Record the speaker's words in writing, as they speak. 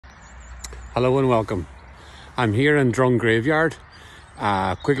Hello and welcome. I'm here in Drung Graveyard,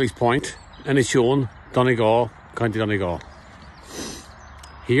 Quigley's Point, Inishowen, Donegal, County Donegal.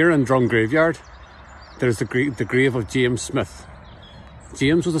 Here in Drung Graveyard, there's the grave of James Smith.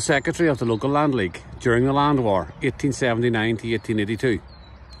 James was the secretary of the local Land League during the Land War, 1879 to 1882.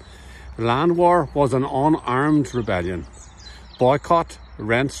 The Land War was an unarmed rebellion. Boycott,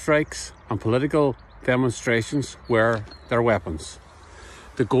 rent strikes and political demonstrations were their weapons.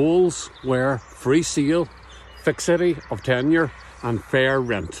 The goals were free sale, fixity of tenure and fair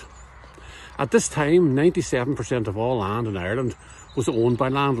rent. At this time, 97% of all land in Ireland was owned by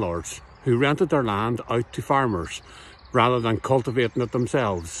landlords who rented their land out to farmers rather than cultivating it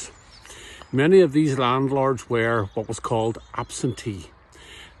themselves. Many of these landlords were what was called absentee.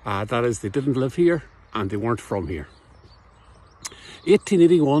 That is, they didn't live here and they weren't from here.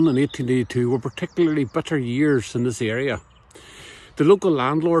 1881 and 1882 were particularly bitter years in this area. The local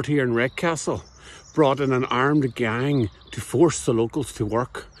landlord here in Redcastle brought in an armed gang to force the locals to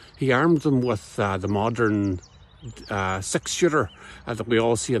work. He armed them with the modern six-shooter that we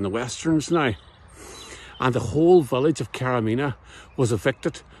all see in the westerns now. And the whole village of Carramena was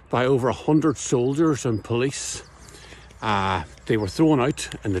evicted by over 100 soldiers and police. They were thrown out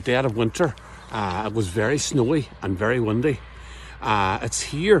in the dead of winter. It was very snowy and very windy. It's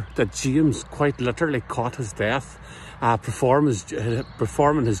here that James quite literally caught his death,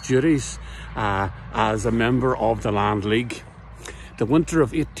 performing his duties as a member of the Land League. The winter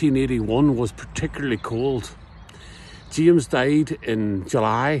of 1881 was particularly cold. James died in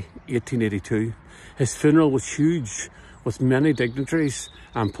July 1882. His funeral was huge, with many dignitaries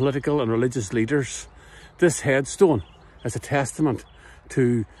and political and religious leaders. This headstone is a testament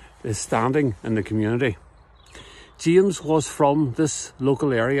to his standing in the community. James was from this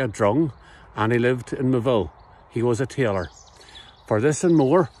local area, Drung, and he lived in Moville. He was a tailor. For this and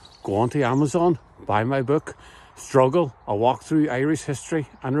more, go on to Amazon, buy my book, Struggle, A Walk Through Irish History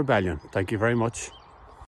and Rebellion. Thank you very much.